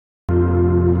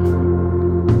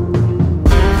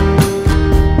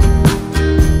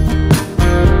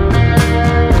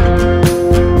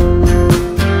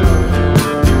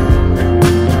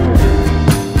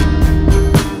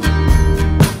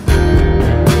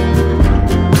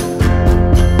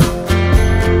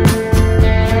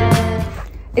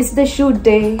it's the shoot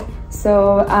day,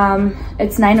 so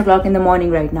it's 9 o'clock in the morning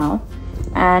right now,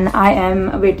 and I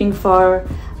am waiting for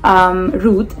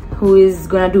Ruth, who is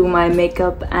gonna do my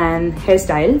makeup and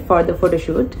hairstyle for the photo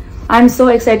shoot. I'm so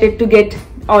excited to get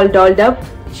all dolled up.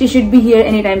 She should be here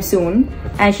anytime soon,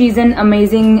 and she's an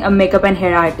amazing makeup and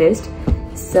hair artist.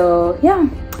 So yeah,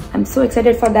 I'm so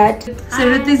excited for that. So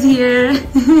Ruth is here.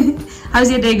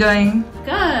 How's your day going?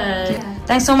 Good. Yeah.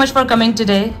 Thanks so much for coming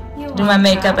today. Do my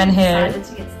makeup and hair. Excited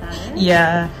to get started.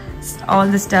 Yeah, all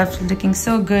the stuff looking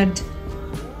so good.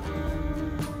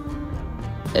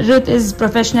 Ruth is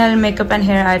professional makeup and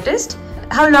hair artist.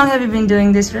 How long have you been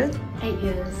doing this, Ruth? 8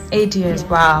 years. 8 years. Yeah.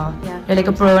 Wow. Yeah. You're like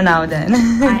a pro now then.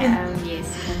 I am, yes,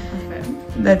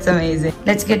 confirmed. That's amazing.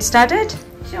 Let's get started.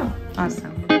 Sure. Awesome.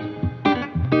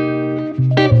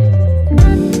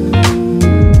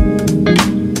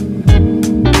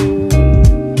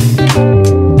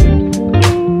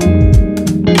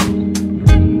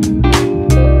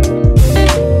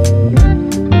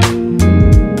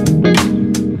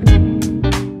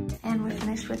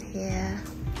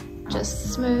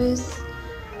 Just smooth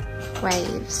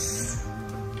waves.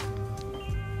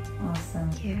 Awesome.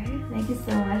 Thank you. Thank you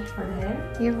so much for the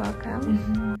hair. You're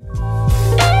welcome.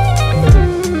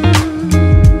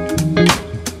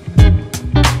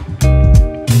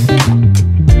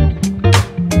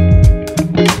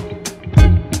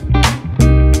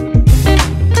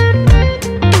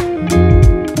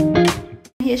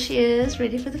 Here she is,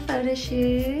 ready for the photo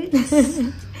shoot.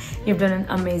 You've done an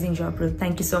amazing job, Ruth.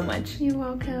 Thank you so much. You're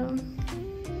welcome.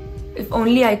 If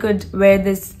only I could wear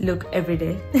this look every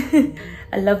day.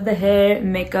 I love the hair,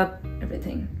 makeup,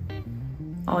 everything.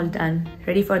 All done.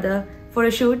 Ready for the photo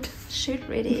shoot? Shoot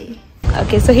ready.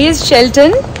 Okay, so here's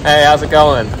Shelton. Hey, how's it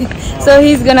going? So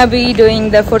he's gonna be doing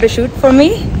the photo shoot for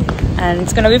me, and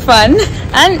it's gonna be fun.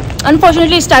 And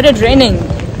unfortunately it started raining.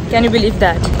 Can you believe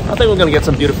that? I think we're gonna get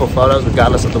some beautiful photos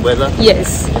regardless of the weather.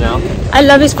 Yes. You know? I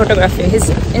love his photography. His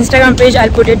Instagram page, I'll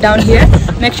put it down here.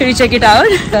 Make sure you check it out.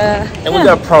 And we've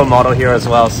got a pro model here as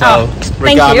well, so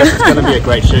regardless, it's gonna be a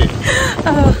great shoot.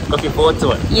 Looking forward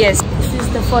to it. Yes, this is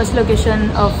the first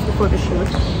location of the photo shoot.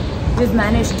 We've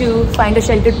managed to find a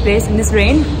sheltered place in this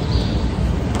rain.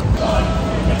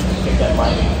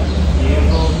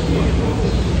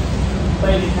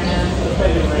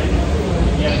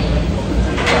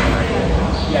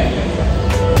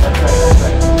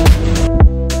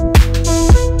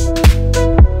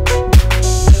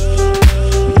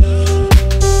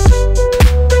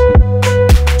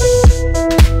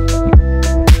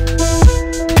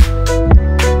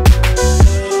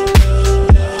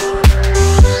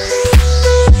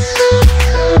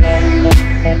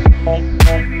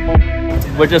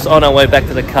 We're just on our way back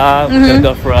to the car. We're gonna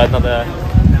go for another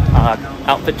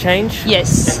outfit change.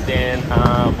 Yes. And then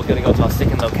we're gonna go to our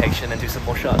second location and do some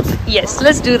more shots. Yes,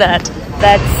 let's do that.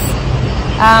 That's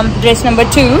dress number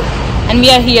 2, and we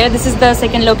are here. This is the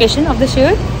second location of the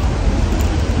shoot.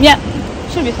 Yeah,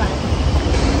 should be fine.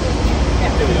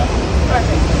 Here we go.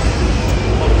 Perfect.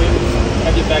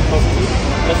 Have your bag close to you.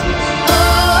 Let's leave.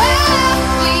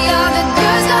 We are the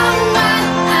girls gone wild.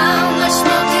 How much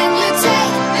more can you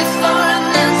take before a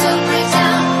mental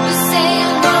breakdown? We're saying,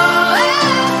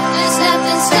 there's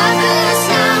nothing stopping us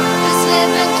now. We're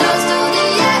slipping close to the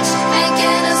edge,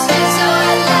 making us feel so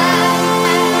alive.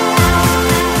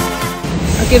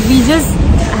 Okay, we just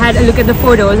had a look at the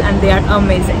photos, and they are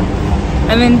amazing.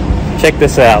 I mean, Check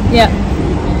this out. yeah.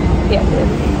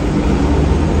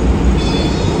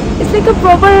 It's like a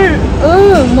proper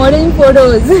modeling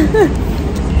photos.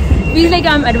 Feels like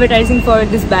I'm advertising for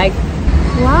this bag.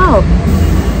 Wow,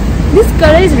 this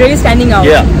color is really standing out.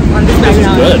 Yeah. On this This is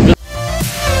background. good. We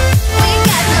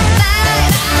got the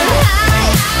vibe,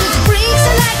 high, which brings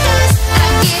it like us. I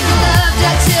give you love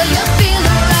that till you feel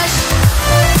the rush.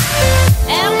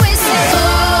 And we say,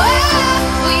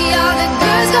 we are the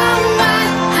girls gone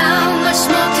wild. How much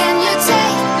more can you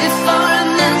take before a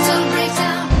mental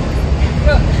breakdown?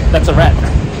 That's a wrap.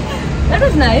 That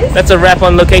was nice. That's a wrap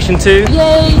on location 2.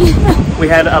 Yay! We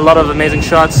had a lot of amazing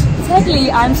shots. Exactly.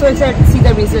 I'm so excited to see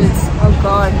the results. Oh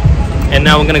God. And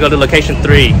now we're gonna go to location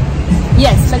 3.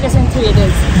 Yes, location 3 it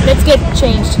is. Let's get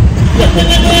changed. Yeah.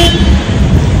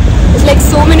 It's like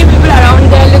so many people around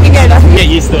there looking at us. Get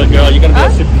used to it, girl. You're gonna be a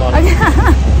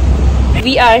supermodel.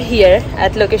 We are here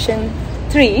at location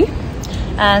 3,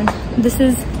 and this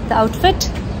is the outfit.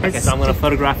 Okay, so I'm gonna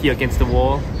photograph you against the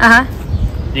wall.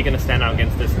 You're gonna stand out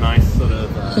against this nice sort of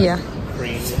Yeah.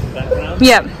 green background.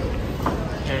 Yeah.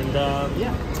 And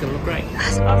yeah, it's gonna look great.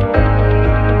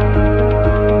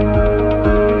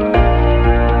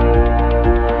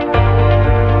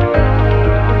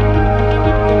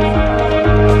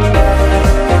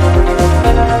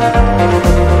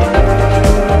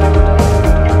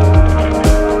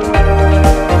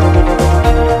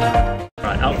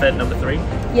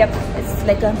 It's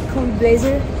like a cool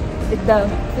blazer with the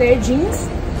flare jeans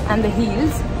and the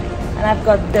heels, and I've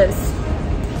got this.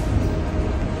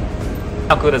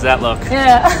 How good does that look?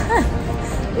 Yeah.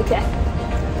 Okay,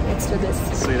 let's do this.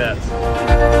 See that?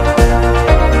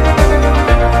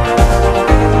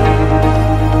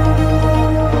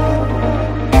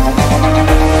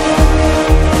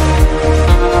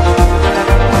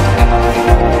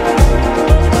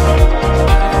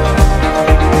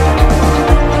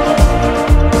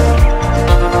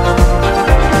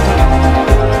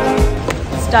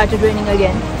 Started raining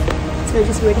again, so we're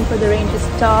just waiting for the rain to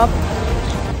stop.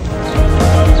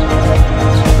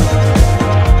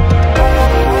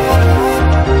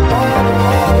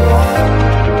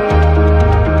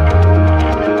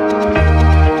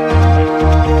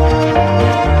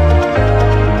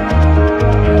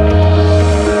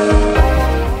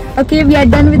 Okay, we are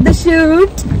done with the shoot.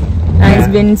 It's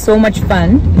been so much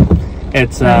fun.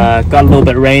 It's got a little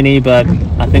bit rainy, but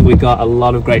I think we got a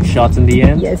lot of great shots in the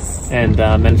end. Yes. And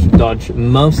managed to dodge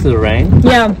most of the rain.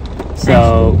 Yeah.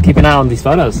 So keep an eye on these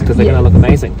photos because they're going to look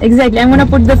amazing. Exactly. I'm gonna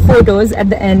put the photos at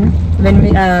the end when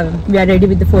we are ready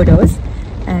with the photos.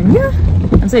 And yeah,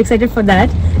 I'm so excited for that.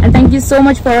 And thank you so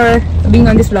much for being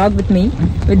on this vlog with me,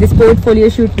 with this portfolio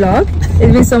shoot vlog.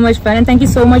 It's been so much fun. And thank you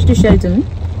so much to Shelton.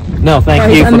 No,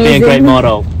 thank you for being a great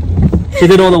model. She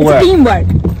did all the work. Teamwork.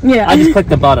 Yeah. I just clicked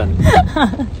the button.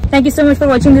 Thank you so much for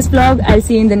watching this vlog. I'll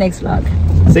see you in the next vlog.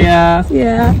 See ya.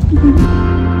 Yeah.